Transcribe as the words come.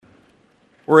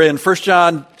We're in 1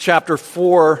 John chapter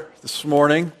 4 this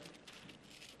morning.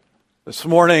 This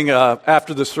morning,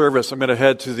 after the service, I'm going to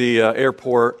head to the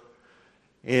airport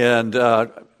and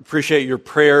appreciate your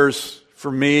prayers for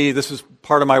me. This is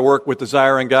part of my work with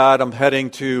Desiring God. I'm heading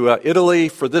to Italy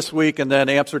for this week and then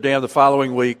Amsterdam the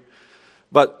following week.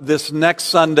 But this next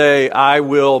Sunday, I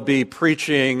will be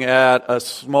preaching at a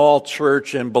small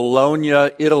church in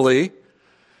Bologna, Italy.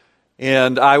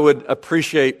 And I would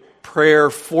appreciate prayer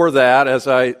for that as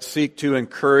I seek to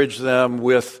encourage them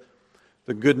with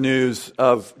the good news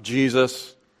of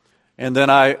Jesus. And then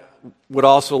I would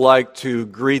also like to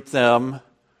greet them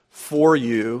for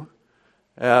you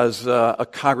as a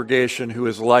congregation who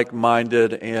is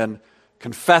like-minded and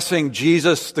confessing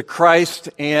Jesus the Christ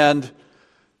and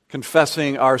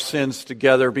confessing our sins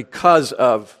together because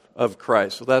of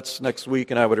Christ. So that's next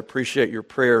week, and I would appreciate your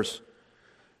prayers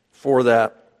for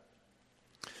that.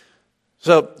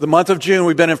 So the month of June,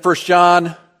 we've been in 1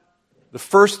 John. The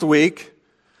first week,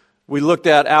 we looked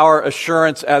at our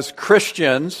assurance as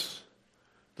Christians.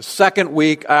 The second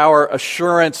week, our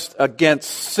assurance against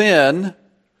sin.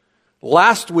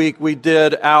 Last week, we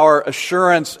did our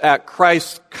assurance at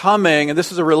Christ's coming. And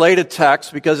this is a related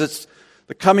text because it's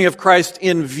the coming of Christ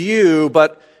in view,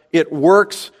 but it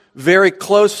works very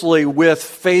closely with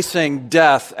facing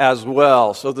death as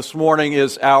well. So this morning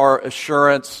is our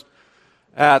assurance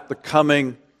at the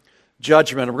coming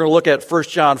judgment. We're going to look at 1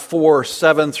 John 4,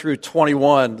 7 through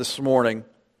 21 this morning.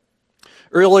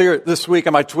 Earlier this week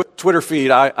on my Twitter feed,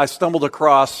 I stumbled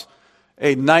across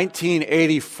a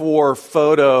 1984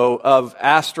 photo of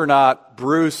astronaut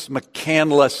Bruce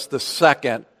McCandless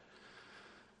II,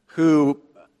 who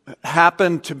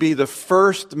happened to be the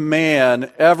first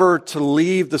man ever to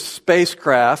leave the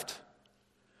spacecraft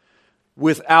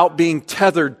without being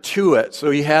tethered to it.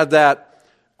 So he had that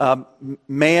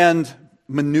manned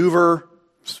maneuver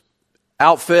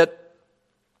outfit,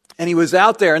 and he was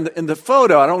out there in the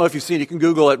photo. I don't know if you've seen it. You can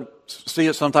Google it, see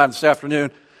it sometime this afternoon.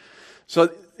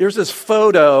 So there's this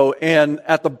photo, and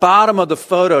at the bottom of the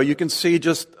photo, you can see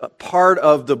just a part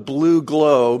of the blue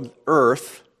globe,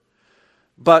 Earth,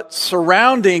 but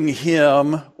surrounding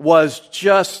him was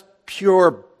just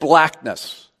pure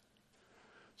blackness.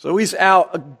 So he's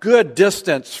out a good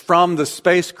distance from the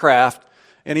spacecraft,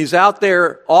 and he's out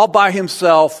there all by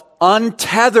himself,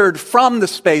 untethered from the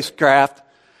spacecraft,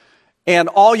 and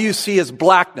all you see is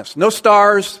blackness. No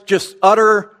stars, just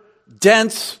utter,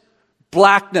 dense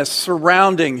blackness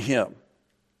surrounding him.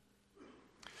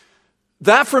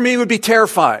 That for me would be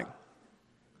terrifying.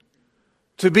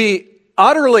 To be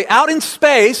utterly out in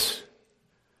space,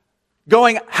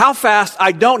 going how fast,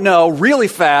 I don't know, really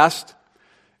fast,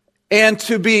 and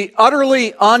to be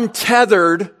utterly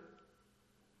untethered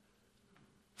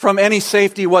from any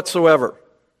safety whatsoever.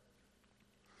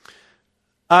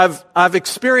 I've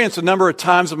experienced a number of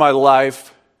times in my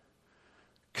life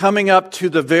coming up to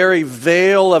the very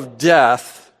veil of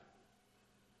death,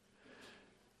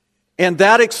 and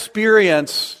that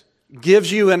experience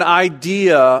gives you an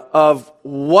idea of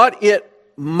what it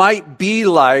might be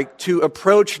like to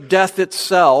approach death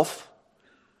itself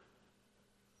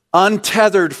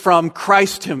untethered from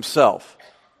Christ himself.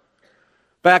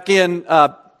 Back in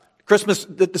Christmas,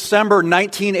 December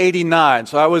 1989.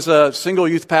 So I was a single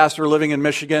youth pastor living in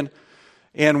Michigan,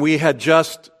 and we had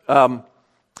just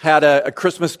had a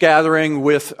Christmas gathering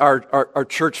with our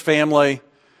church family,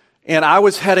 and I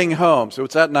was heading home. So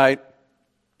it's that night,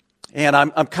 and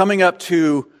I'm coming up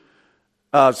to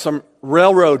some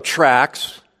railroad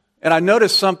tracks, and I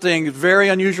noticed something very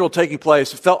unusual taking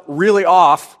place. It felt really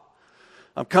off.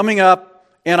 I'm coming up,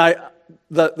 and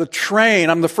the train,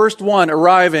 I'm the first one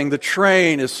arriving, the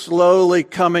train is slowly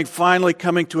coming, finally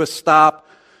coming to a stop.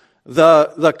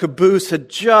 The caboose had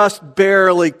just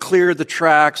barely cleared the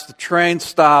tracks, the train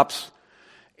stops,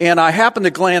 and I happened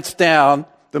to glance down.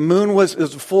 The moon was a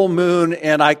full moon,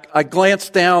 and I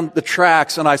glanced down the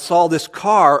tracks, and I saw this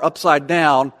car upside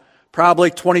down, probably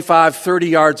 25, 30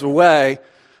 yards away.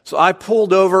 So I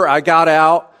pulled over, I got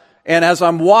out, and as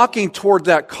I'm walking toward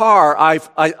that car,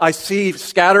 I see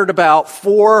scattered about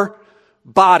 4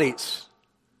 bodies,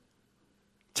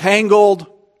 tangled,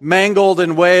 mangled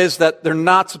in ways that they're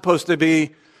not supposed to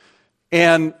be.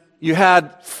 And you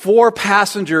had 4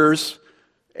 passengers,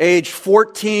 aged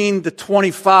 14 to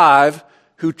 25,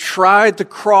 who tried to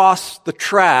cross the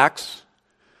tracks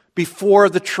before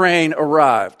the train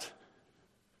arrived.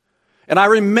 And I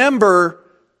remember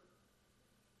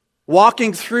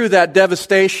walking through that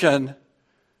devastation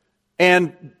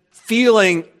and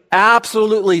feeling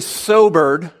absolutely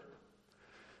sobered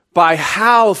by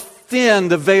how thin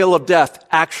the veil of death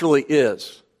actually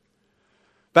is.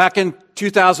 Back in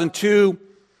 2002,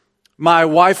 my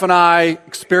wife and I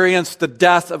experienced the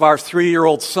death of our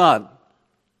 3-year-old son.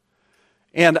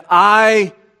 And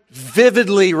I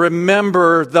vividly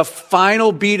remember the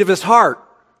final beat of his heart.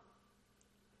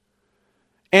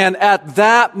 And at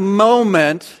that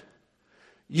moment,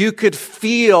 you could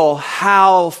feel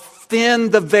how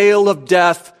thin the veil of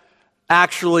death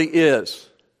actually is.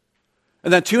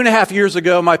 And then 2.5 years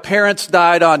ago, my parents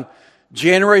died on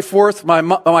January 4th,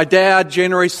 my dad,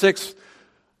 January 6th,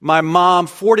 my mom,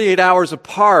 48 hours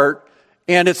apart.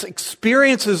 And it's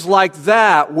experiences like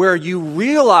that where you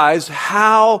realize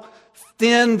how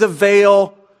thin the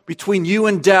veil between you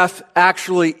and death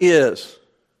actually is.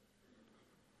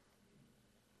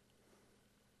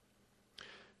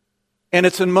 And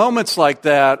it's in moments like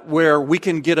that where we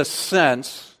can get a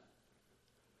sense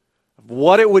of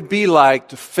what it would be like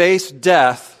to face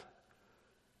death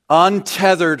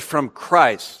untethered from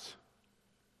Christ.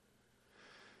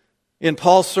 In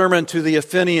Paul's sermon to the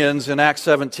Athenians in Acts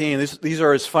 17, these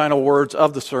are his final words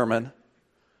of the sermon.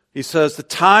 He says, "The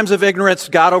times of ignorance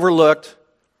God overlooked,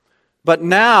 but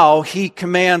now he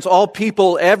commands all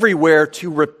people everywhere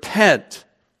to repent,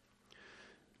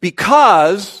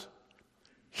 because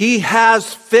he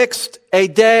has fixed a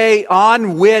day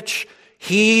on which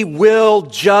he will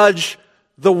judge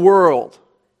the world."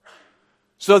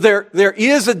 So there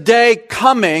is a day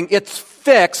coming. It's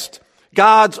fixed.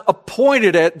 God's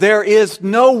appointed it. There is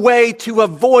no way to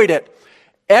avoid it.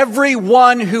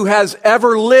 Everyone who has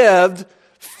ever lived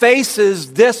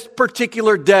faces this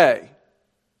particular day.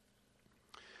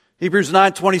 Hebrews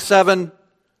 9:27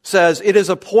 says, "It is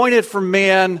appointed for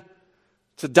man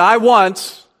to die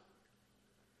once,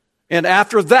 and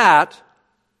after that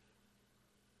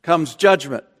comes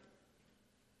judgment."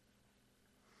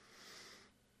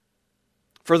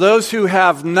 For those who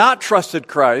have not trusted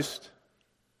Christ,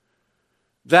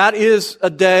 that is a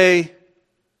day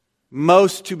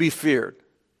most to be feared.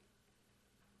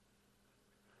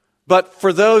 But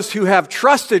for those who have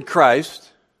trusted Christ,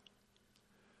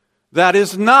 that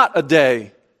is not a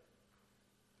day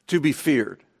to be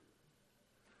feared.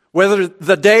 Whether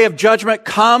the day of judgment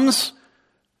comes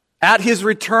at his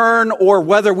return or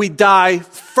whether we die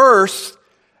first,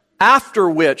 after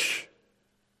which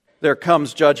there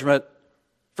comes judgment,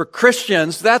 for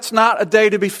Christians, that's not a day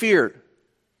to be feared.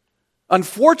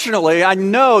 Unfortunately, I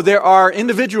know there are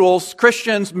individuals,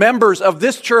 Christians, members of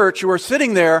this church who are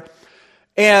sitting there,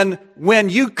 and when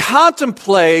you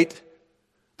contemplate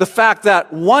the fact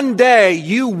that one day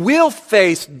you will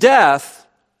face death,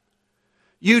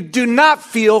 you do not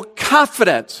feel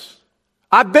confidence.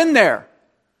 I've been there.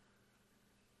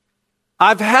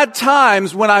 I've had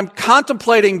times when I'm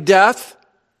contemplating death,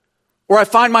 or I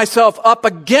find myself up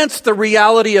against the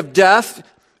reality of death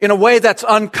in a way that's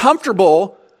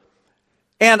uncomfortable,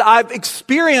 and I've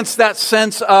experienced that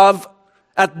sense of,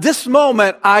 at this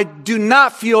moment, I do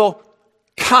not feel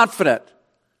confident.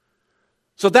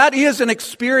 So that is an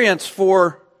experience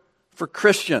for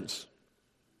Christians.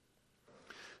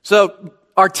 So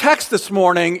our text this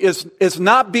morning is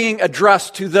not being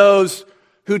addressed to those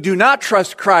who do not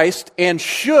trust Christ and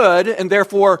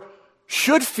therefore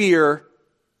should fear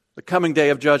the coming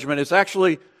day of judgment. It's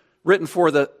actually written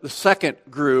for the second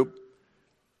group,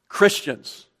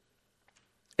 Christians.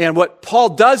 And what Paul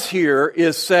does here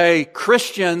is say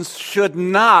Christians should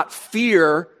not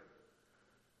fear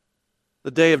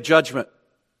the day of judgment.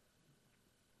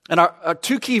 And our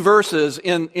two key verses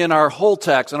in our whole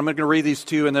text, and I'm going to read these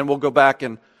two, and then we'll go back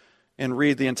and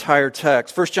read the entire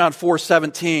text. 1 John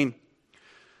 4:17.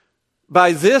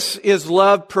 "By this is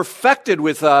love perfected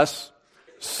with us,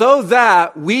 so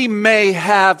that we may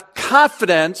have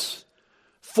confidence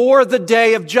for the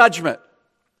day of judgment.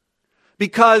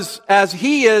 Because as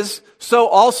he is, so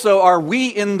also are we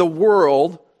in the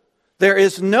world. There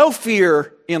is no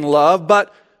fear in love,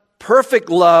 but perfect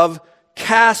love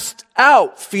casts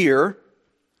out fear.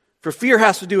 For fear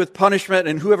has to do with punishment,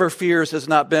 and whoever fears has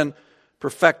not been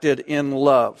perfected in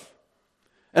love."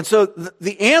 And so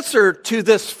the answer to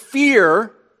this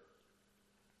fear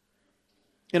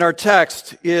in our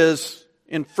text is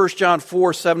in 1 John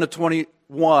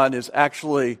 4:7-21 is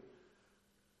actually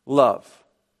love.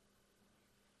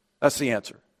 That's the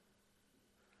answer.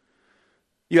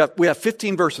 We have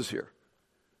 15 verses here.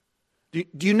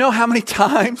 Do you know how many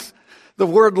times the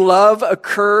word love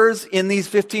occurs in these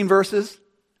 15 verses?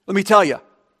 Let me tell you.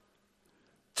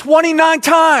 29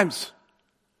 times.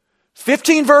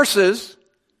 15 verses,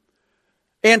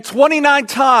 and 29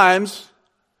 times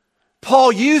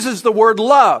Paul uses the word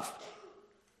love.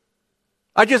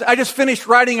 I just finished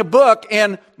writing a book,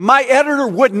 and my editor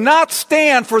would not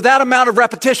stand for that amount of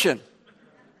repetition.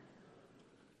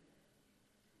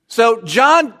 So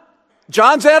John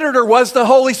John's editor was the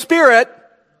Holy Spirit.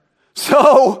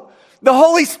 So the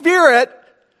Holy Spirit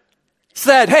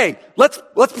said, hey, let's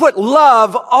put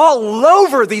love all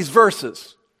over these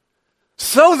verses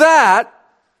so that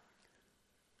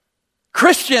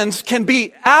Christians can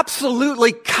be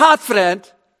absolutely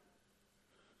confident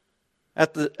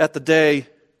at the day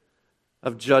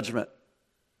of judgment.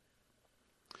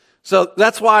 So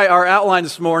that's why our outline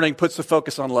this morning puts the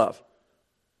focus on love.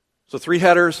 So 3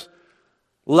 headers: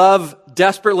 love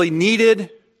desperately needed,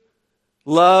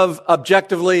 love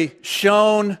objectively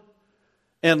shown,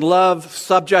 and love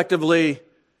subjectively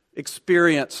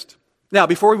experienced. Now,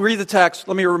 before we read the text,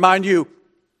 let me remind you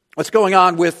what's going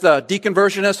on with the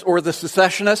deconversionist or the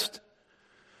secessionist.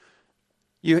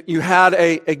 You had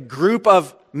a group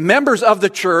of members of the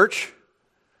church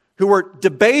who were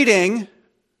debating,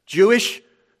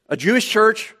 a Jewish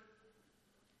church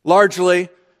largely,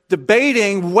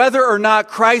 debating whether or not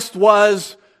Christ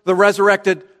was the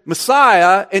resurrected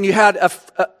Messiah, and you had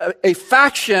a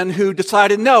faction who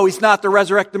decided, no, he's not the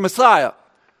resurrected Messiah.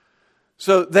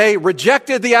 So they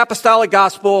rejected the apostolic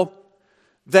gospel,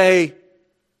 they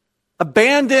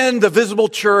abandoned the visible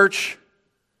church,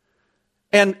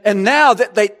 and now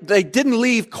that they didn't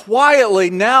leave quietly,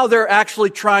 now they're actually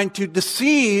trying to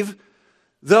deceive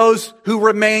those who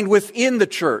remained within the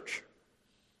church.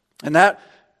 And that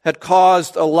had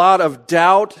caused a lot of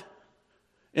doubt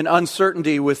and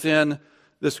uncertainty within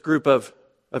this group of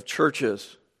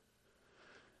churches.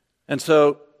 And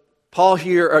so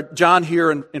John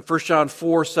here in 1 John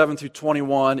 4, 7 through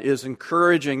 21 is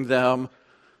encouraging them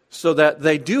so that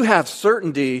they do have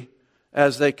certainty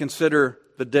as they consider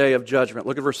the day of judgment.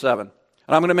 Look at verse 7.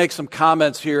 And I'm going to make some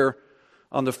comments here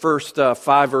on the first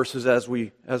 5 verses as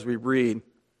we read.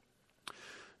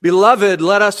 Beloved,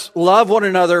 let us love one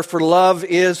another, for love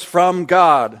is from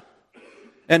God.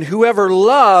 And whoever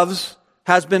loves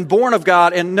has been born of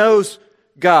God and knows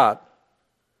God.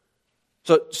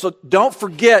 So don't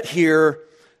forget here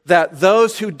that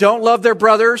those who don't love their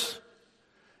brothers,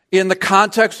 in the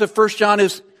context of 1 John,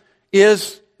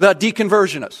 is the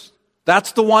deconversionists.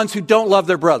 That's the ones who don't love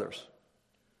their brothers.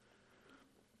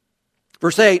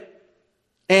 Verse 8,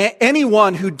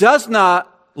 anyone who does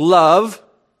not love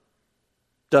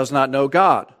does not know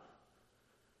God.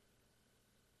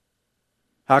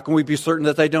 How can we be certain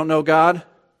that they don't know God?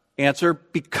 Answer,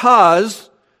 because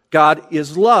God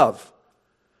is love.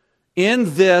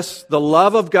 In this, the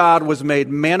love of God was made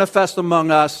manifest among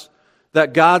us,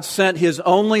 that God sent His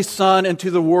only Son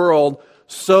into the world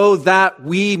so that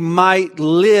we might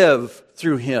live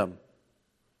through Him.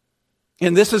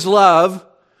 And this is love,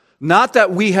 not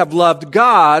that we have loved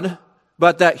God,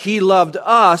 but that He loved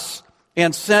us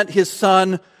and sent His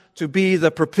Son to be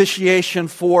the propitiation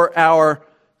for our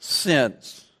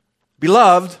sins.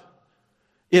 Beloved,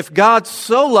 if God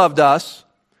so loved us,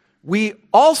 we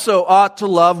also ought to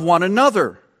love one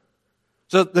another.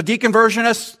 So the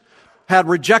deconversionists had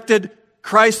rejected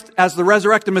Christ as the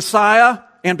resurrected Messiah,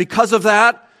 and because of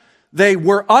that, they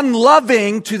were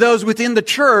unloving to those within the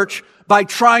church by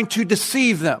trying to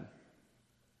deceive them.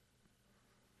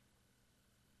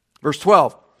 Verse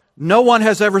 12, no one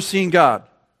has ever seen God.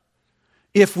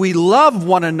 If we love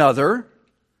one another,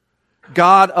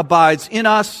 God abides in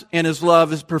us, and His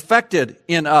love is perfected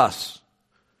in us.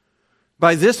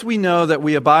 By this we know that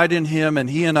we abide in Him and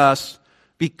He in us,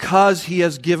 because He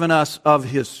has given us of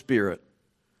His Spirit.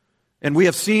 And we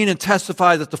have seen and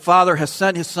testified that the Father has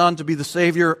sent His Son to be the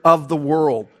Savior of the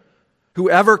world.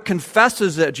 Whoever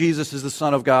confesses that Jesus is the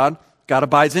Son of God, God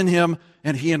abides in Him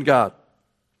and He in God.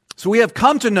 So we have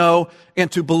come to know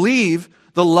and to believe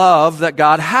the love that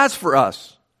God has for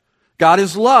us. God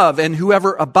is love, and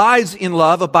whoever abides in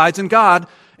love abides in God,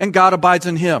 and God abides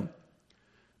in him.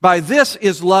 By this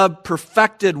is love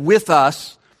perfected with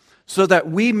us, so that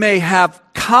we may have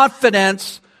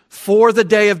confidence for the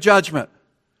day of judgment.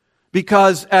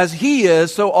 Because as He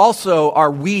is, so also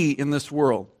are we in this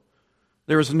world.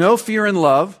 There is no fear in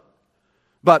love,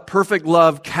 but perfect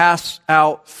love casts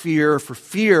out fear, for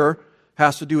fear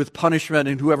has to do with punishment,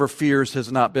 and whoever fears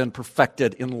has not been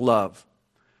perfected in love.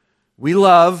 We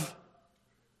love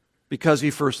because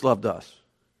He first loved us.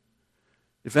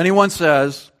 If anyone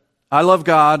says, I love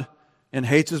God, and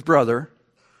hates his brother,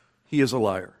 he is a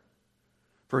liar.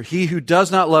 For he who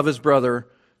does not love his brother,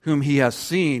 whom he has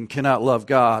seen, cannot love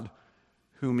God,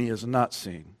 whom he has not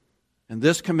seen. And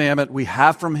this commandment we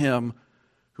have from Him,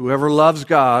 whoever loves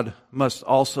God must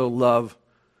also love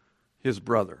his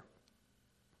brother.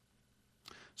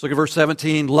 Let's look at verse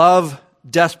 17. Love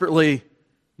desperately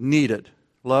needed.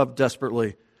 Love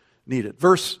desperately needed.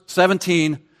 Verse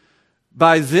 17,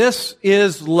 by this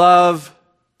is love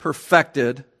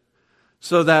perfected,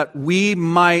 so that we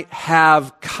might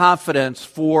have confidence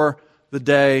for the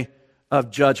day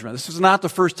of judgment. This is not the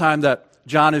first time that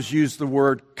John has used the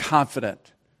word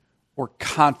confident or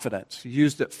confidence. He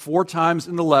used it 4 times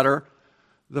in the letter.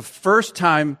 The first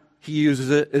time he uses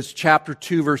it is chapter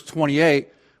 2, verse 28,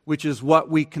 which is what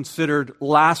we considered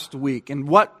last week. And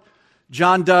what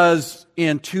John does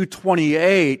in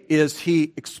 2:28 is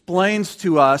he explains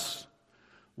to us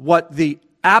what the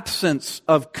absence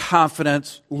of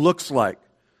confidence looks like.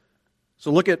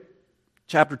 So look at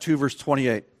chapter 2, verse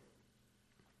 28.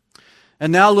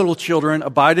 And now, little children,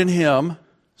 abide in him,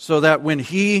 so that when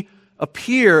he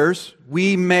appears,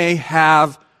 we may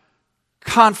have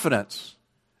confidence.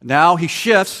 Now he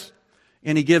shifts,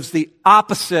 and he gives the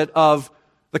opposite of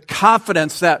the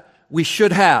confidence that we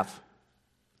should have.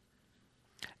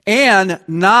 And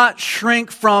not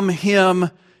shrink from him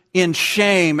in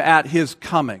shame at his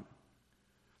coming.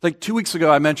 Like 2 weeks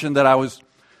ago, I mentioned that I was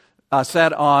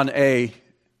sat on a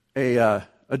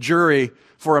jury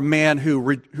for a man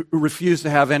who refused to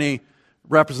have any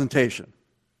representation.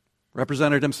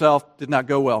 Represented himself, did not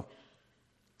go well.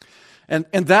 And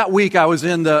that week, I was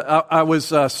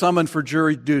summoned for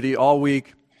jury duty all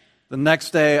week. The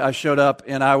next day, I showed up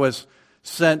and I was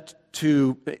sent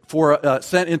into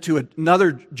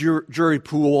another jury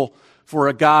pool for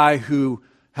a guy who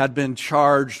had been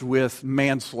charged with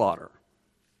manslaughter.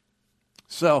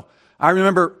 So I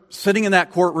remember sitting in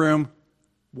that courtroom,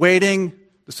 waiting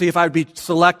to see if I'd be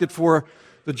selected for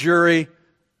the jury.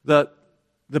 The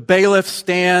bailiff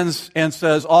stands and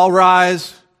says, "All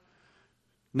rise,"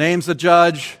 names the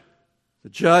judge. The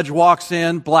judge walks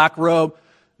in, black robe.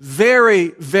 Very,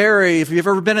 very, if you've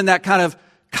ever been in that kind of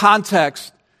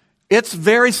context, it's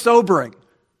very sobering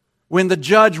when the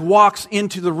judge walks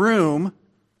into the room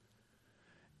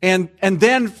and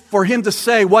then for him to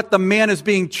say what the man is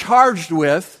being charged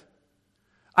with.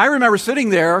 I remember sitting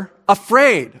there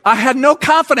afraid. I had no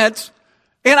confidence,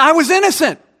 and I was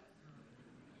innocent.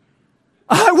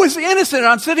 I was innocent.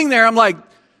 I'm sitting there, I'm like,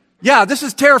 yeah, this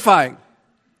is terrifying.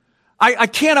 I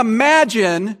can't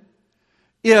imagine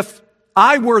if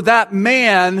I were that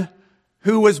man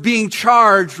who was being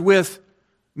charged with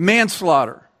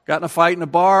manslaughter. Got in a fight in a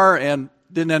bar and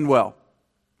didn't end well.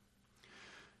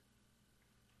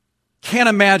 Can't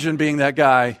imagine being that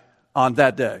guy on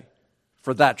that day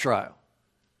for that trial.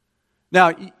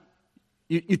 Now,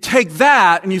 you take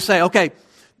that and you say, okay,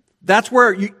 that's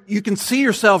where you can see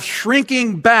yourself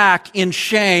shrinking back in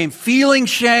shame, feeling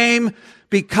shame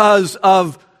because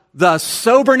of the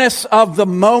soberness of the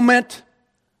moment,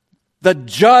 the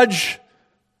judge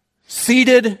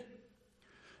seated.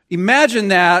 Imagine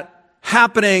that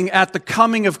happening at the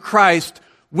coming of Christ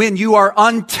when you are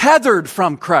untethered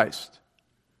from Christ.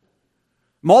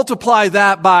 Multiply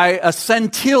that by a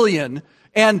centillion,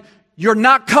 and you're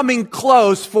not coming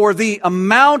close for the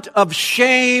amount of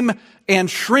shame and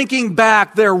shrinking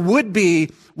back there would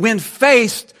be when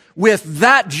faced with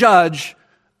that judge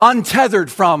untethered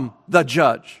from the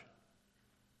judge.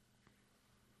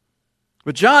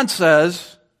 But John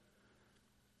says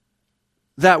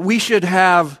that we should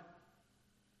have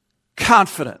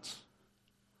confidence.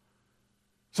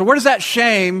 So where does that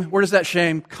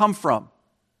shame come from?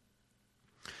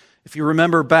 If you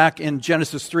remember back in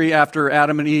Genesis 3, after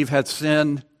Adam and Eve had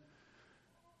sinned,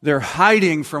 they're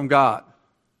hiding from God.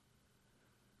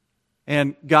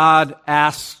 And God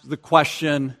asks the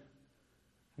question,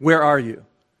 where are you?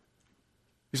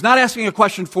 He's not asking a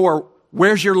question for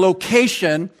where's your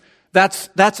location. That's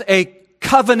a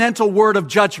covenantal word of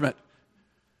judgment.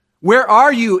 Where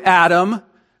are you, Adam,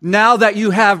 now that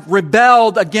you have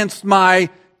rebelled against my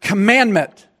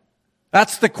commandment?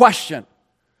 That's the question.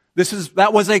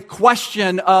 That was a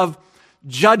question of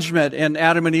judgment, and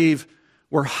Adam and Eve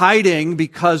were hiding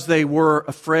because they were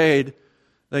afraid.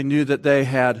 They knew that they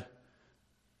had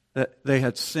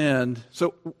sinned.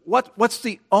 So what's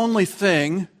the only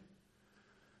thing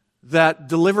that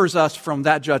delivers us from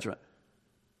that judgment?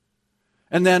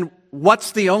 And then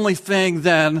what's the only thing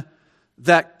then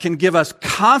that can give us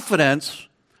confidence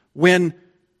when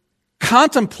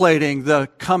contemplating the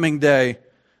coming day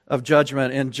of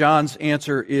judgment? And John's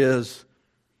answer is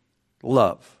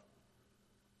love.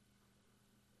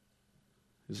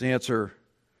 His answer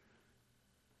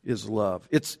is love.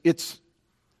 It's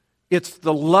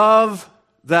the love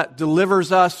that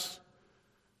delivers us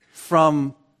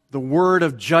from the word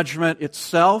of judgment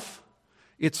itself.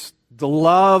 It's the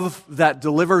love that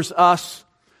delivers us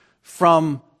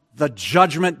from the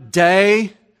judgment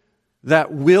day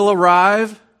that will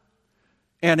arrive.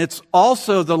 And it's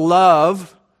also the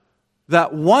love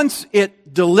that once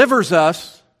it delivers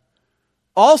us,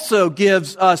 also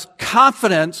gives us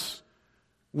confidence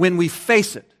when we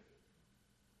face it.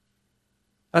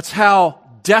 That's how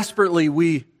desperately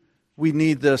we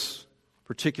need this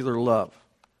particular love.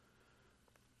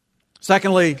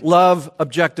 Secondly, love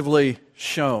objectively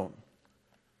shown.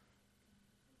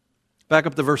 Back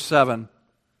up to verse 7.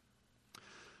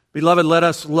 Beloved, let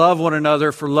us love one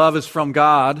another, for love is from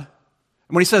God. And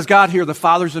when he says God here, the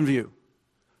Father's in view.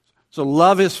 So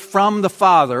love is from the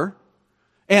Father,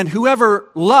 and whoever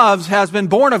loves has been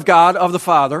born of God, of the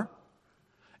Father,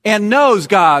 and knows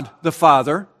God the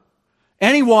Father.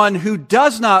 Anyone who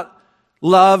does not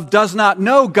love does not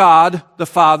know God the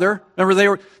Father.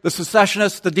 Remember, the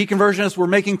secessionists, the deconversionists were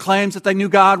making claims that they knew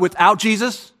God without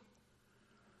Jesus.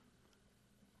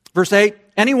 Verse 8,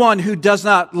 anyone who does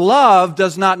not love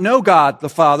does not know God the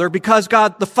Father, because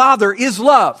God the Father is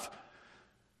love.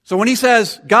 So when he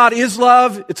says God is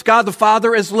love, it's God the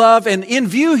Father is love, and in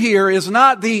view here is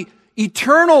not the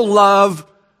eternal love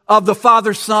of the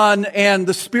Father, Son, and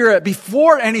the Spirit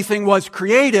before anything was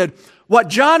created. What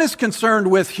John is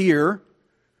concerned with here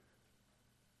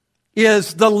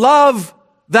is the love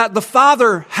that the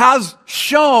Father has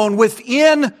shown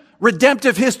within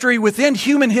redemptive history, within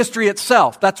human history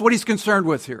itself. That's what he's concerned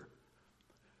with here.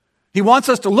 He wants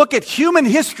us to look at human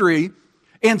history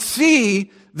and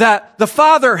see that the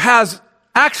Father has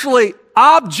actually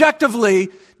objectively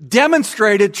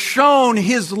demonstrated, shown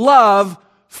his love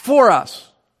for us.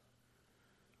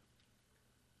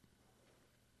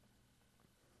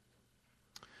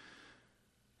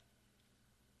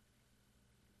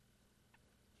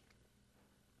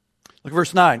 Look at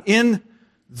verse 9. In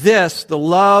this, the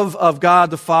love of God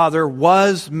the Father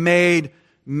was made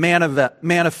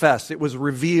manifest. It was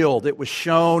revealed. It was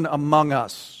shown among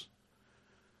us.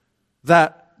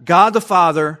 That God the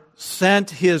Father sent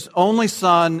his only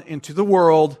Son into the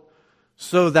world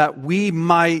so that we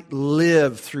might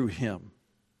live through him.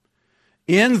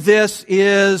 In this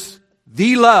is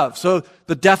the love. So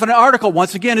the definite article,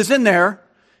 once again, is in there.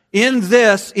 In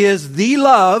this is the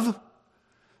love,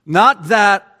 not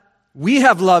that we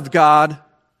have loved God,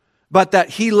 but that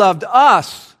he loved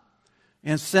us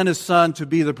and sent his Son to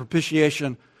be the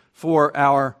propitiation for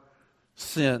our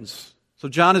sins. So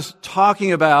John is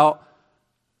talking about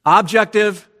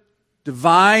objective,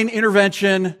 divine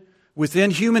intervention within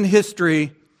human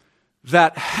history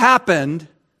that happened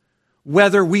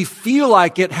whether we feel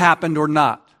like it happened or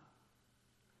not.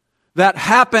 That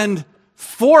happened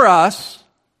for us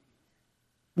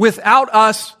without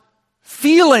us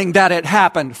feeling that it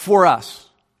happened for us.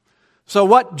 So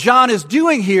what John is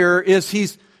doing here is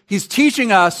he's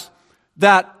teaching us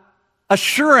that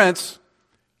assurance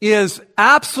is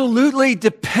absolutely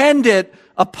dependent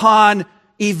upon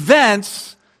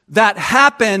events that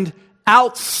happened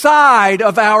outside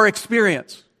of our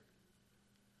experience.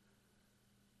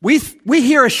 We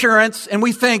hear assurance and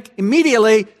we think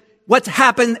immediately what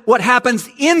happens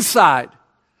inside.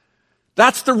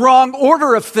 That's the wrong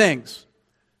order of things.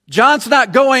 John's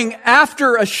not going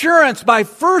after assurance by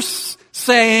first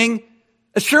saying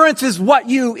assurance is what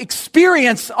you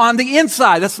experience on the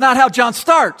inside. That's not how John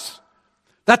starts.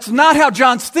 That's not how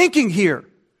John's thinking here.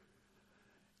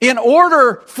 In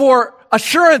order for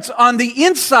assurance on the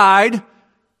inside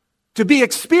to be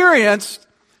experienced,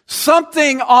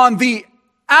 something on the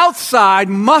outside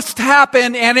must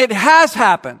happen, and it has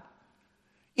happened,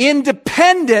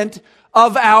 independent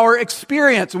of our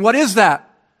experience. And what is that?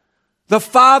 The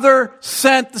Father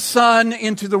sent the Son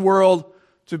into the world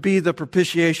to be the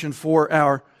propitiation for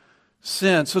our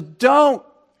sins. So don't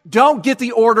get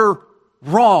the order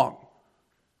wrong.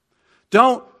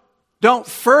 Don't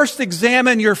first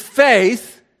examine your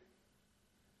faith,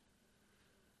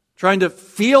 trying to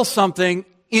feel something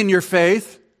in your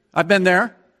faith. I've been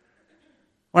there.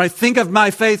 When I think of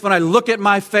my faith, when I look at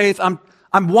my faith, I'm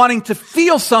wanting to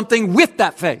feel something with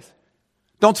that faith.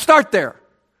 Don't start there.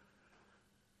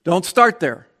 Don't start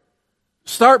there.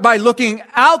 Start by looking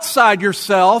outside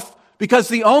yourself, because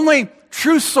the only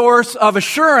true source of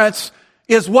assurance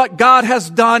is what God has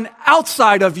done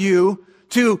outside of you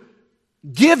to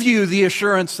give you the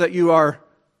assurance that you are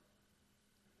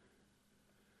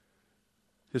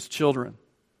his children.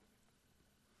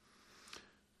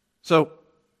 So,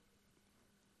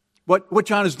 what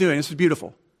John is doing, this is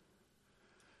beautiful.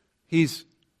 He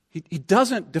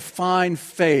doesn't define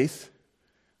faith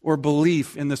or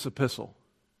belief in this epistle.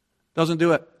 Doesn't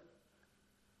do it.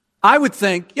 I would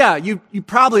think, yeah, you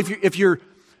probably, if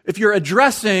you're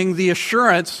addressing the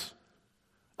assurance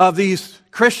of these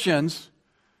Christians,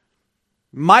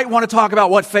 might want to talk about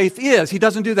what faith is. He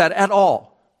doesn't do that at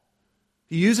all.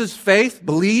 He uses faith,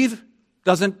 believe,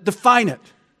 doesn't define it.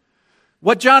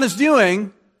 What John is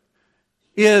doing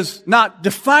is not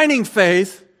defining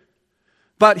faith,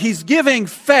 but he's giving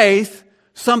faith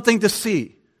something to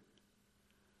see.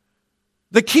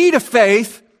 The key to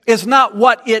faith is not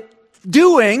what it's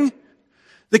doing.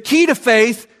 The key to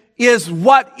faith is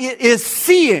what it is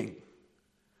seeing.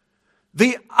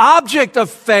 The object of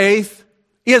faith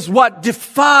is what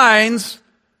defines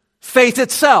faith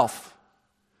itself.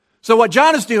 So what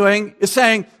John is doing is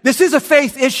saying, this is a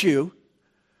faith issue.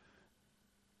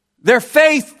 Their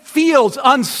faith feels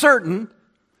uncertain.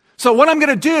 So what I'm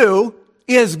going to do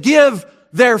is give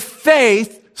their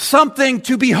faith something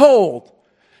to behold.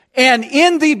 And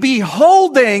in the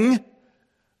beholding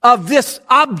of this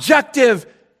objective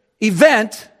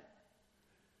event,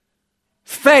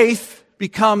 faith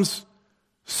becomes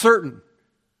certain.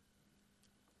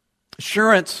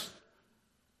 Assurance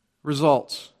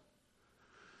results.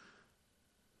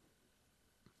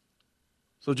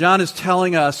 So John is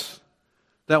telling us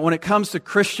that when it comes to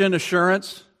Christian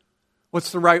assurance,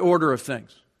 what's the right order of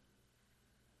things?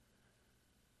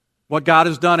 What God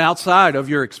has done outside of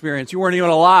your experience. You weren't even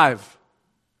alive.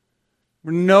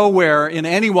 We're nowhere in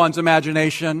anyone's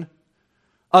imagination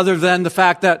other than the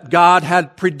fact that God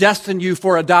had predestined you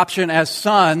for adoption as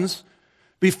sons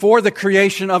before the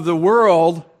creation of the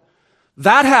world.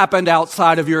 That happened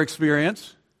outside of your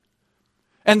experience.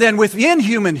 And then within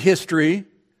human history,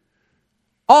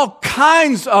 all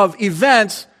kinds of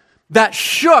events that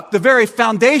shook the very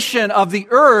foundation of the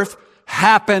earth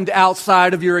happened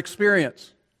outside of your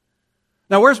experience.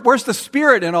 Now, where's the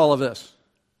Spirit in all of this?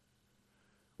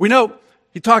 We know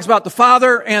he talks about the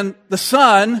Father and the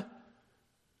Son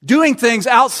doing things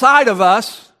outside of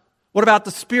us. What about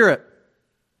the Spirit?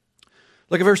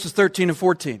 Look at verses 13 and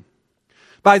 14.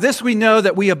 By this we know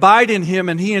that we abide in him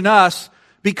and he in us,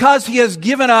 because he has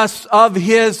given us of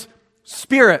his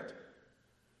Spirit.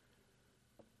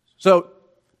 So,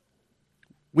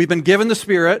 we've been given the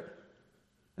Spirit,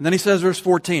 and then he says, verse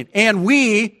 14, and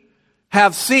we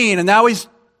have seen, and now he's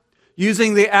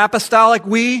using the apostolic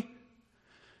we,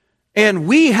 and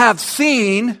we have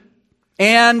seen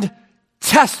and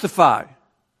testify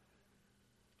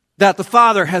that the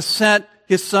Father has sent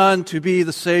his Son to be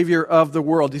the Savior of the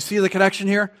world. Do you see the connection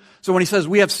here? So when he says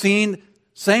we have seen,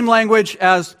 same language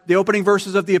as the opening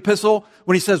verses of the epistle.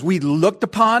 When he says we looked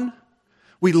upon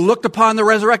the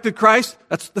resurrected Christ,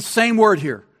 that's the same word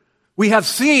here. We have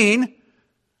seen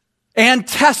and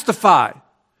testify.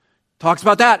 Talks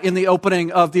about that in the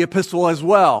opening of the epistle as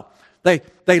well.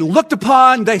 They looked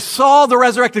upon, they saw the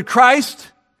resurrected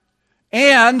Christ,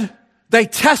 and they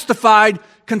testified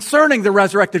concerning the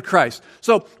resurrected Christ.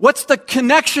 So what's the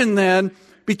connection then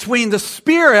between the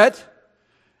Spirit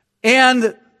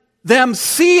and them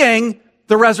seeing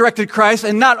the resurrected Christ,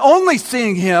 and not only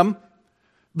seeing him,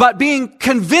 but being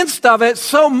convinced of it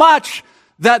so much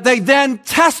that they then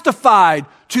testified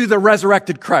to the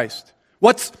resurrected Christ?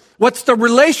 What's the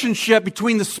relationship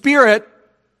between the Spirit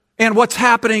and what's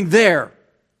happening there?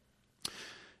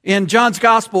 In John's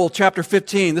Gospel, chapter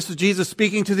 15, this is Jesus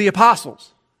speaking to the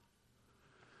apostles.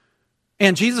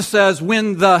 And Jesus says,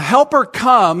 when the Helper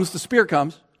comes, the Spirit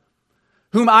comes,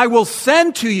 whom I will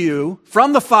send to you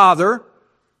from the Father,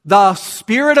 the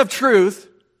Spirit of truth,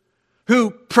 who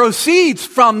proceeds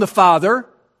from the Father,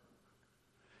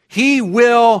 he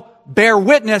will bear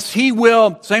witness, he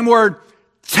will, same word,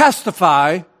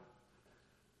 testify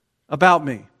about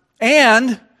me.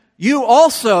 And you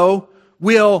also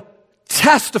will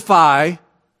testify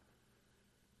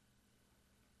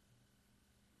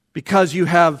because you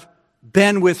have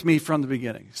been with me from the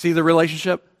beginning. See the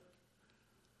relationship?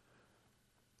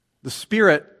 The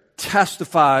Spirit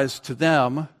testifies to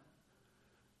them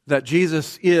that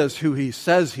Jesus is who he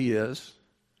says he is.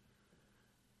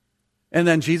 And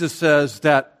then Jesus says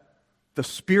that the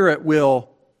Spirit will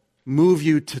move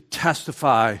you to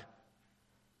testify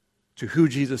to who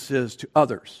Jesus is to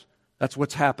others. That's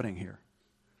what's happening here.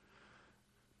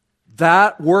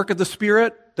 That work of the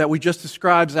Spirit that we just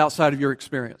described is outside of your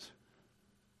experience.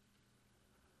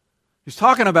 He's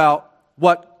talking about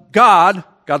what God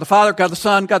the Father, God the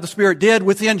Son, God the Spirit did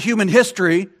within human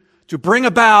history to bring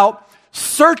about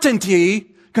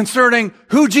certainty concerning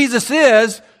who Jesus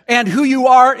is and who you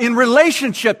are in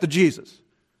relationship to Jesus.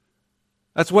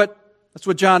 That's what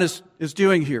John is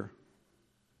doing here.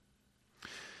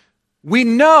 We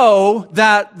know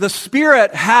that the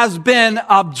Spirit has been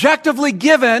objectively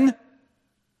given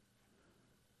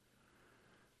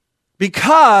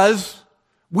because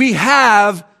we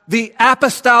have the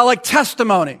apostolic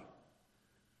testimony.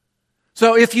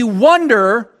 So if you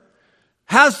wonder,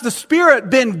 has the Spirit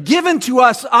been given to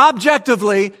us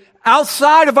objectively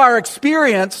outside of our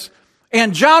experience?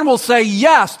 And John will say,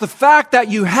 yes, the fact that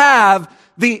you have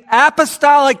the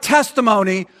apostolic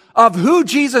testimony of who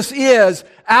Jesus is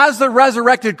as the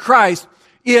resurrected Christ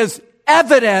is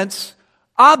evidence,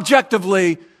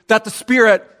 objectively, that the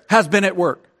Spirit has been at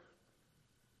work.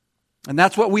 And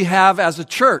that's what we have as a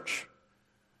church.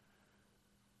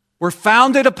 We're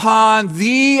founded upon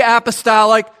the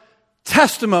apostolic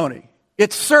testimony.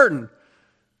 It's certain.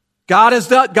 God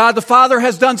the Father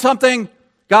has done something.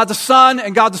 God the Son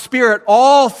and God the Spirit,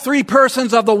 all three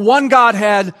persons of the one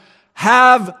Godhead,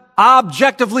 have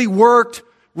objectively worked,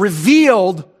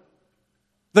 revealed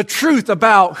the truth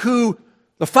about who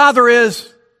the Father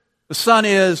is, the Son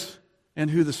is, and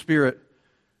who the Spirit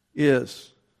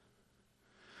is.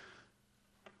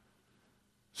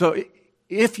 So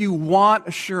if you want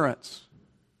assurance,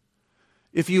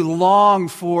 if you long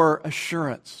for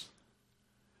assurance,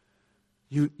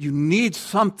 you need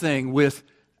something with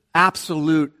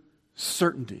absolute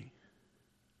certainty.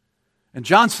 And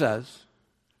John says,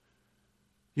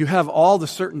 you have all the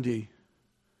certainty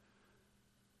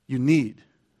you need.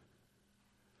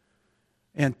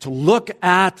 And to look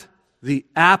at the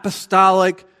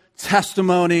apostolic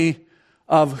testimony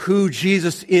of who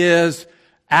Jesus is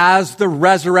as the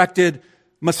resurrected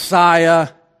Messiah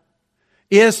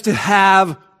is to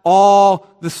have all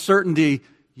the certainty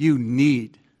you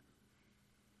need.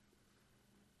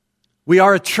 We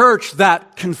are a church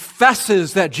that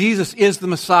confesses that Jesus is the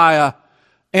Messiah,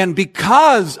 and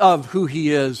because of who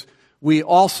He is, we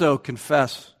also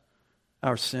confess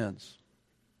our sins.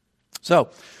 So,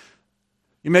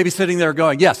 you may be sitting there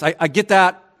going, yes, I get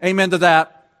that, amen to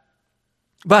that,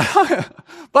 but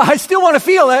I still want to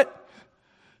feel it,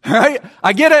 right?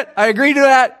 I get it, I agree to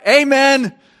that,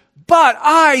 amen, but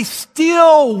I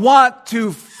still want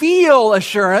to feel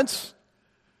assurance.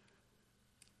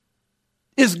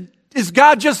 Is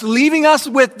God just leaving us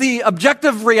with the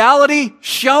objective reality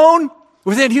shown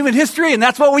within human history, and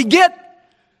that's what we get?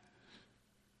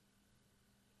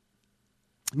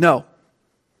 No.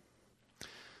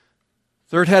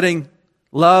 Third heading,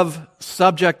 love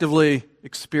subjectively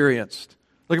experienced.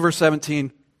 Look at verse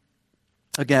 17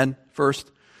 again, first.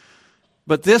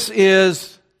 But this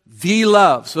is the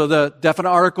love. So the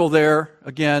definite article there,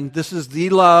 again, this is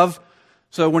the love.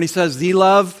 So when he says the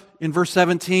love in verse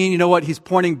 17, you know what he's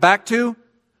pointing back to?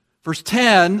 Verse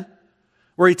 10,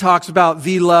 where he talks about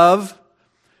the love.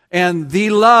 And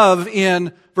the love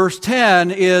in verse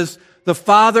 10 is the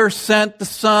Father sent the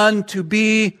Son to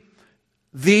be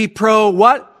the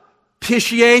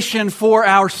propitiation for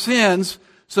our sins.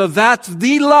 So that's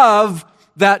the love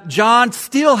that John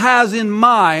still has in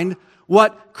mind,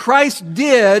 what Christ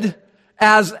did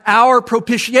as our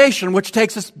propitiation, which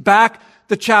takes us back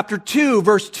to chapter 2,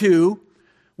 verse 2,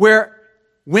 where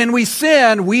when we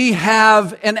sin, we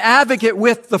have an advocate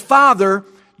with the Father,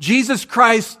 Jesus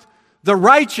Christ, the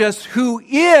righteous, who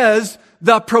is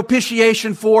the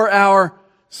propitiation for our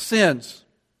sins.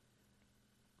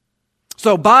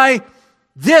 So by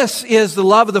this is the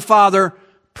love of the Father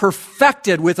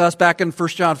perfected with us, back in 1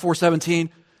 John 4:17.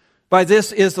 By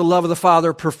this is the love of the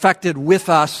Father perfected with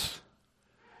us.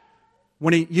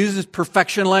 When he uses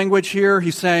perfection language here,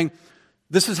 he's saying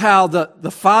this is how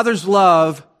the Father's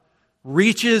love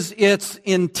reaches its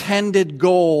intended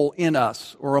goal in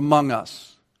us or among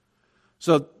us.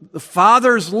 So the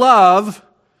Father's love,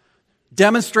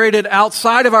 demonstrated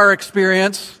outside of our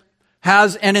experience,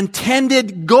 has an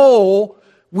intended goal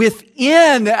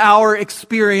within our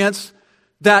experience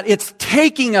that it's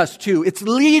taking us to, it's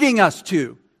leading us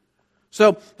to.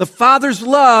 So the Father's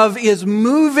love is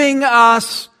moving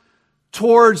us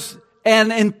towards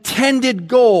an intended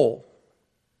goal.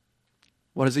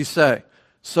 What does he say?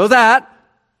 So that,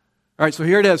 all right, so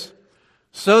here it is.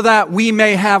 So that we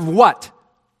may have what?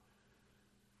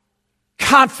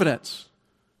 Confidence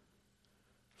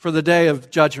for the day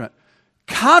of judgment.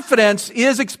 Confidence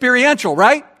is experiential,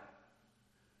 right?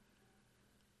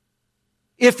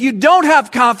 If you don't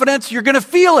have confidence, you're going to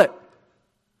feel it.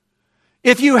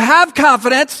 If you have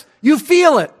confidence, you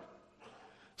feel it.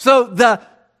 So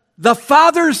the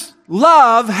Father's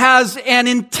love has an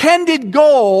intended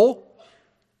goal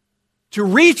to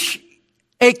reach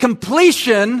a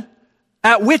completion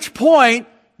at which point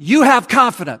you have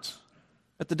confidence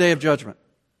at the day of judgment.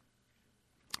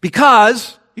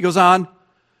 Because, he goes on,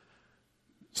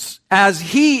 as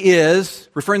He is,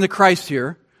 referring to Christ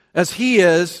here, as He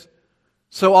is,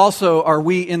 so also are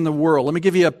we in the world. Let me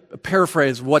give you a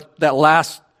paraphrase of what that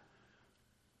last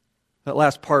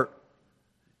part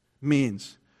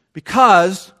means.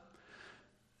 Because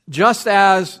just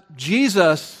as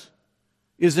Jesus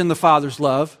is in the Father's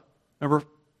love, remember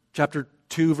chapter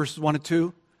 2, verses 1 and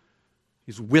 2?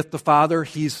 He's with the Father.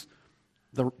 He's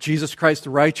Jesus Christ the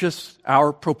righteous,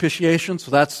 our propitiation.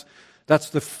 So that's That's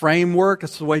the framework.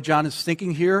 That's the way John is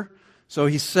thinking here. So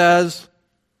he says,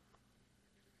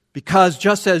 because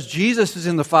just as Jesus is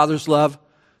in the Father's love,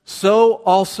 so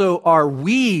also are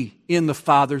we in the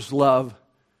Father's love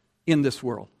in this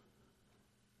world.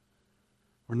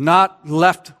 We're not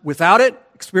left without it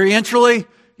experientially.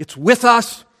 It's with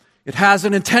us. It has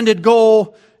an intended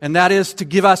goal, and that is to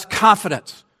give us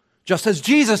confidence. Just as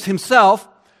Jesus himself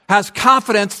has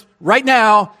confidence right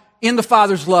now in the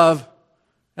Father's love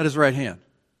at his right hand.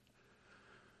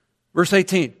 Verse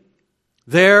 18.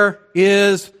 There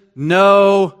is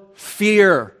no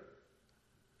fear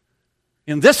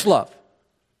in this love.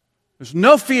 There's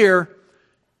no fear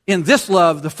in this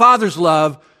love, the Father's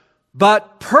love,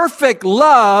 but perfect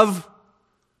love,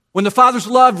 when the Father's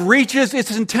love reaches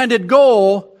its intended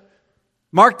goal,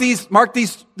 mark this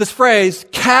phrase,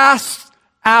 casts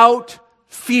out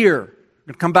fear. I'm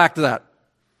going to come back to that.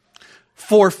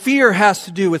 For fear has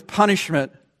to do with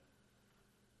punishment,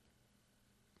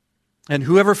 and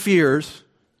whoever fears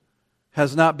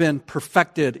has not been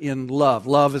perfected in love.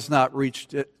 Love has not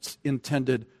reached its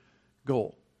intended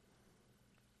goal.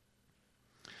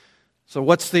 So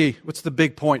what's the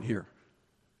big point here?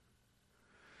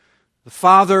 The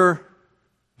Father,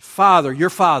 your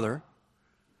Father,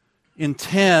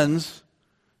 intends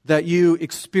that you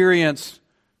experience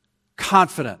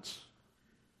confidence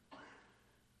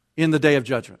in the day of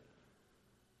judgment.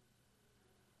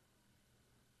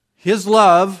 His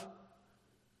love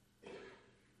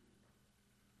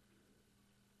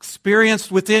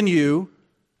experienced within you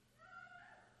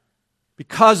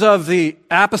because of the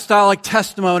apostolic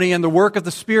testimony and the work of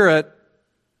the Spirit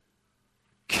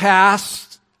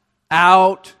casts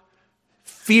out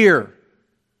fear.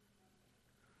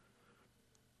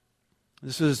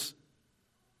 This is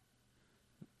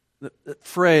the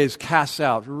phrase, casts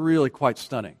out, really quite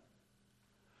stunning.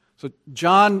 So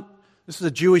John, this is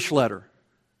a Jewish letter.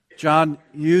 John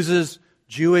uses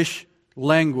Jewish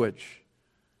language.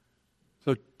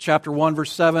 So chapter 1,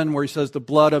 verse 7, where he says, the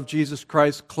blood of Jesus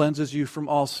Christ cleanses you from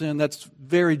all sin. That's a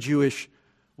very Jewish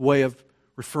way of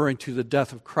referring to the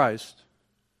death of Christ,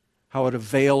 how it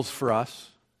avails for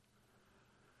us.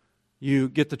 You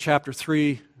get to chapter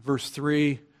 3, verse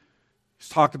 3. He's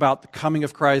talked about the coming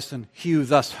of Christ, and he who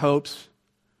thus hopes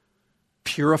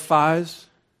purifies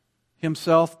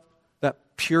himself. That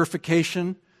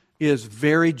purification is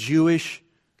very Jewish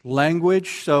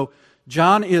language. So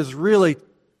John is really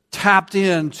tapped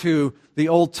into the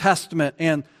Old Testament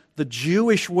and the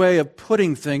Jewish way of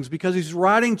putting things because he's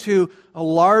writing to a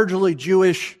largely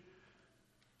Jewish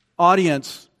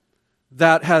audience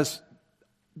that has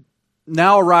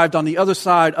now arrived on the other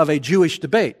side of a Jewish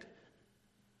debate.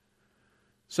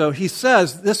 So he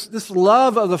says this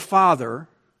love of the Father,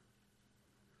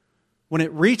 when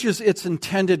it reaches its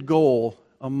intended goal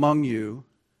among you,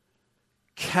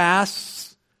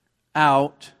 casts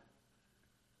out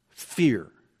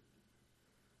fear.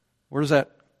 Where does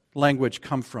that language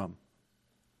come from?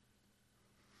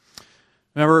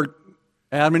 Remember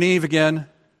Adam and Eve again.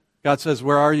 God says,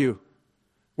 where are you?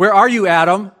 Where are you,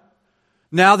 Adam,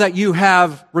 now that you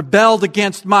have rebelled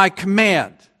against my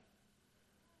command?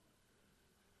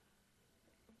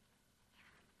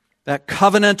 That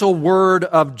covenantal word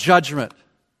of judgment.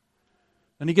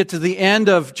 Then you get to the end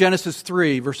of Genesis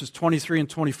 3, verses 23 and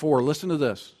 24. Listen to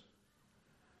this.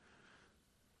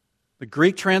 The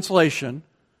Greek translation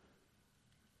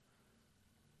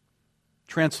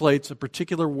translates a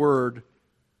particular word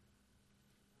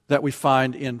that we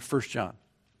find in 1 John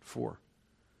 4.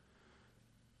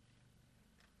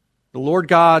 The Lord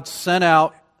God sent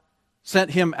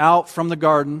him out from the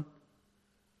garden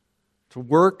to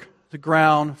work the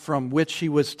ground from which he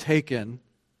was taken.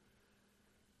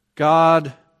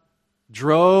 God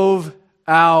drove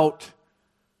out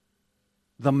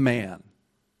the man.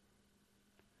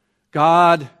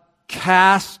 God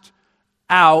cast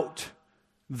out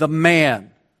the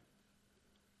man.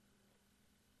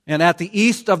 And at the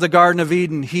east of the Garden of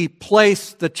Eden, he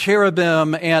placed the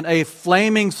cherubim and a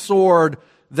flaming sword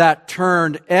that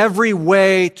turned every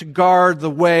way to guard the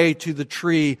way to the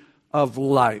tree of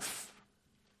life.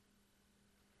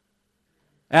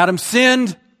 Adam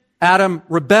sinned. Adam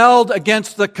rebelled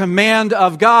against the command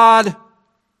of God,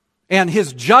 and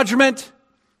his judgment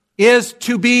is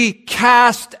to be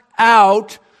cast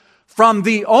out from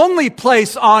the only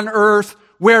place on earth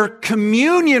where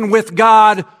communion with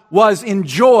God was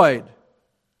enjoyed.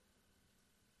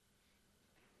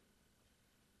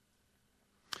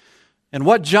 And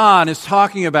what John is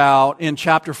talking about in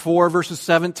chapter 4, verses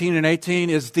 17 and 18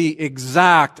 is the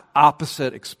exact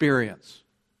opposite experience.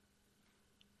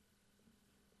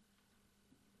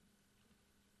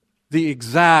 The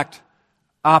exact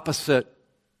opposite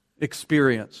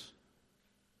experience.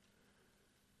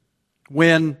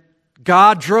 When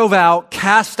God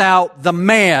cast out the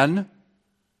man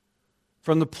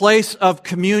from the place of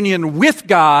communion with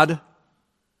God,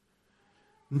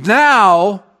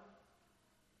 now,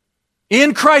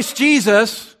 in Christ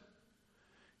Jesus,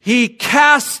 He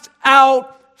cast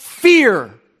out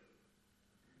fear.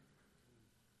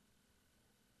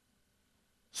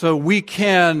 So we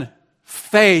can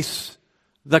face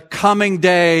the coming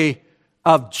day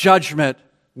of judgment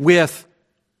with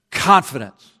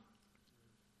confidence.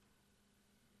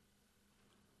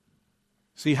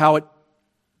 See how it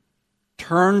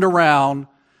turned around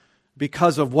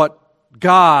because of what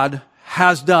God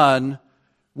has done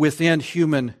within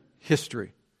human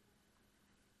history.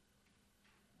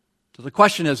 So the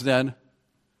question is then,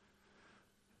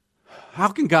 how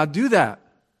can God do that?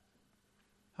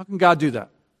 How can God do that?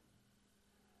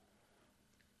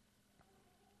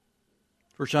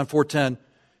 1 John 4:10,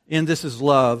 in this is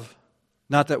love,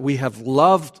 not that we have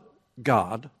loved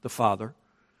God, the Father,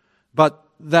 but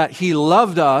that He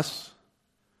loved us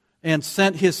and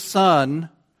sent His Son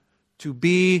to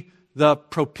be the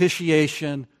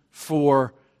propitiation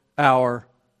for our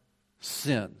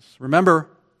sins. Remember,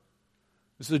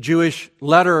 this is a Jewish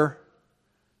letter.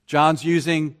 John's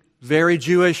using very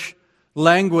Jewish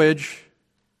language.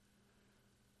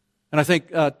 And I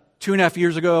think 3.5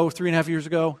 years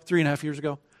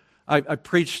ago, I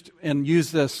preached and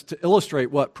used this to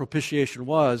illustrate what propitiation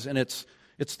was. And it's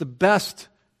the best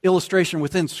illustration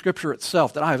within Scripture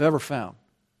itself that I have ever found.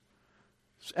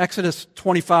 It's Exodus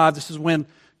 25, this is when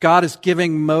God is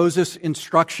giving Moses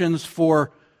instructions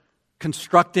for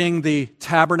constructing the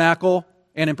tabernacle,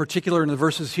 and in particular in the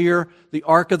verses here, the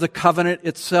Ark of the Covenant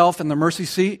itself and the mercy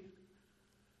seat.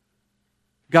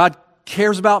 God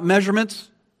cares about measurements.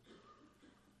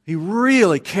 He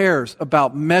really cares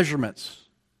about measurements.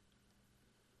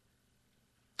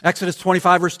 Exodus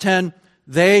 25, verse 10,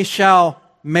 they shall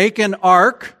make an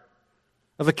ark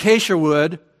of acacia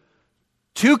wood,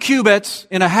 2.5 cubits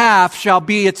shall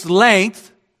be its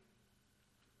length,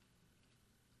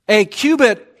 1.5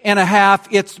 cubits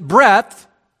its breadth,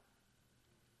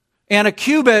 and 1.5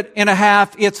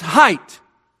 cubits its height.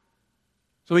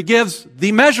 So he gives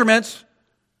the measurements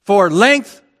for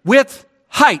length, width,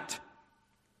 height.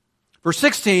 Verse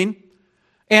 16,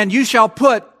 and you shall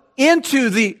put into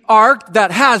the ark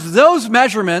that has those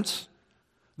measurements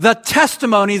the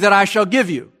testimony that I shall give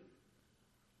you.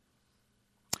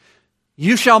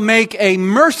 You shall make a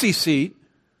mercy seat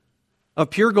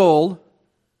of pure gold.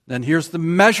 Then here's the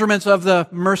measurements of the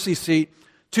mercy seat.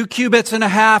 2.5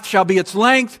 cubits shall be its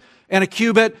length, and 1.5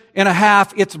 cubits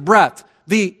its breadth.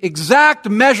 The exact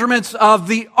measurements of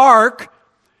the ark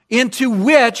into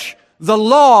which the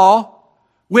law,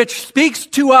 which speaks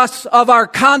to us of our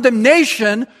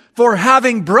condemnation for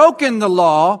having broken the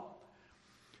law,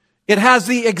 it has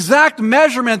the exact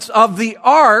measurements of the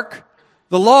ark.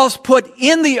 The law is put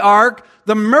in the ark.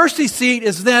 The mercy seat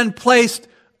is then placed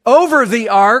over the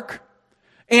ark,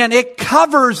 and it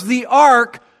covers the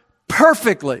ark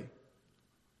perfectly.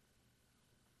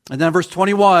 And then verse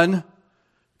 21,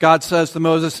 God says to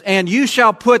Moses, and you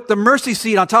shall put the mercy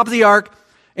seat on top of the ark,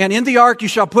 and in the ark you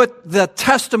shall put the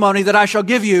testimony that I shall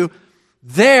give you.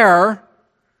 There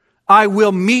I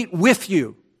will meet with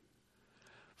you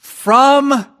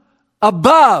from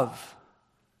above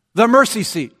the mercy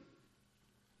seat.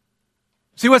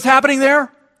 See what's happening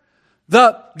there?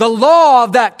 The law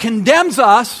that condemns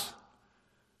us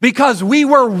because we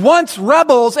were once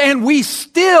rebels and we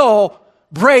still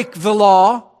break the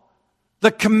law,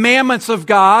 the commandments of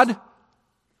God,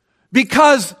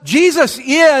 because Jesus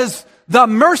is the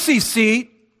mercy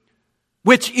seat,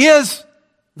 which is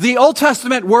the Old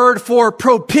Testament word for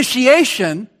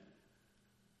propitiation.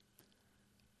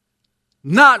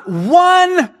 Not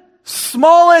one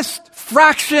smallest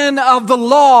fraction of the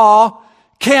law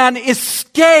can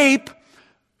escape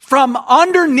from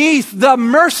underneath the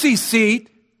mercy seat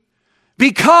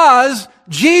because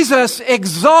Jesus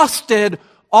exhausted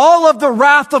all of the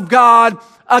wrath of God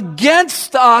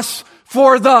against us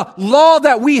for the law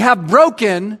that we have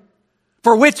broken,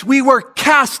 for which we were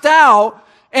cast out.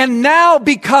 And now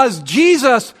because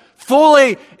Jesus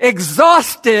fully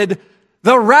exhausted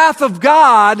the wrath of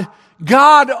God,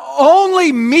 God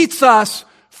only meets us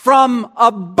from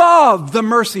above the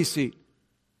mercy seat.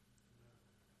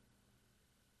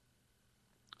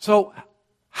 So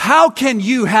how can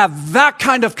you have that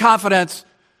kind of confidence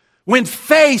when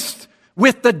faced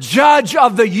with the judge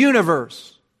of the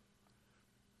universe?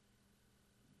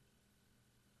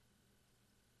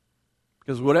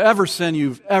 Because whatever sin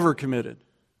you've ever committed,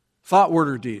 thought, word,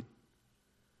 or deed,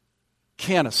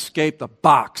 can't escape the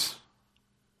box.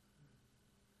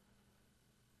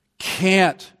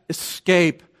 Can't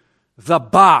escape the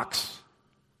box.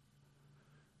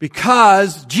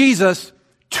 Because Jesus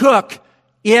took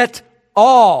it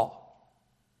all.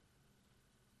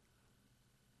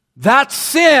 That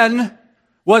sin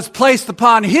was placed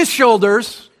upon his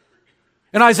shoulders.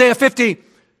 In Isaiah 50,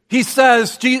 he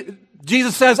says,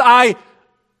 Jesus says, I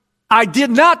did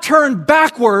not turn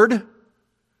backward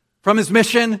from his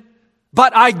mission,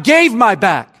 but I gave my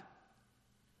back.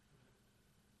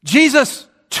 Jesus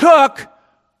took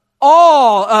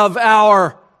all of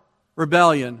our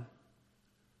rebellion,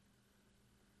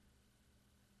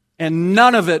 and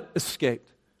none of it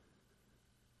escaped.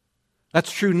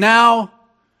 That's true now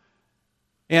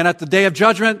and at the day of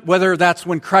judgment, whether that's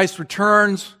when Christ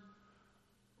returns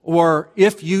or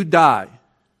if you die.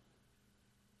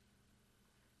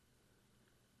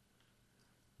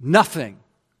 Nothing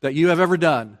that you have ever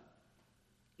done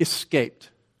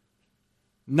escaped.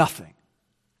 Nothing.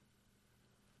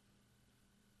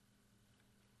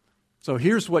 So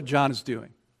here's what John is doing.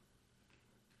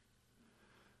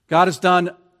 God has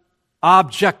done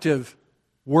objective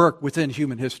work within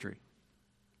human history.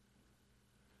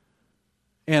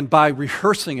 And by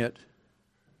rehearsing it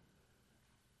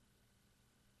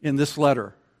in this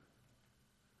letter,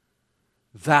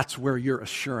 that's where your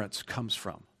assurance comes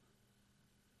from.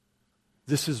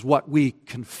 This is what we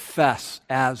confess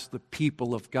as the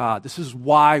people of God. This is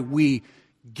why we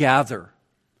gather,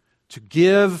 to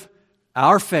give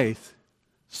our faith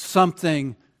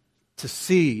something to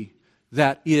see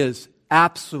that is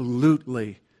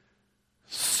absolutely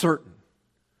certain,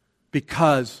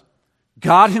 because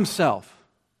God himself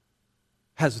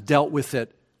has dealt with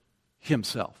it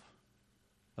himself.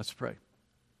 Let's pray.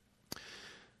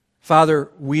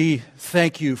 Father, we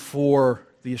thank you for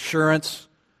the assurance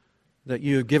that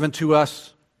you have given to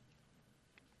us,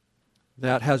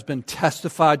 that has been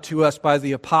testified to us by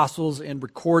the apostles and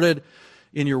recorded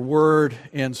in your word.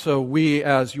 And so we,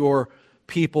 as your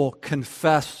people,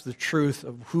 confess the truth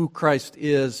of who Christ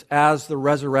is as the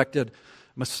resurrected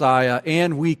Messiah.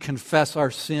 And we confess our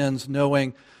sins,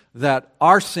 knowing that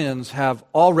our sins have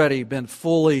already been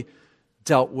fully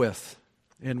dealt with.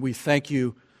 And we thank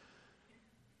you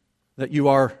that you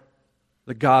are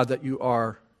the God that you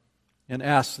are, and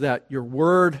ask that your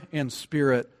word and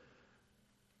spirit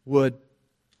would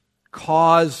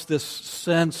cause this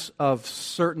sense of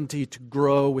certainty to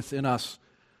grow within us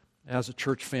as a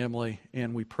church family.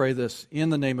 And we pray this in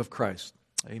the name of Christ.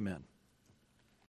 Amen.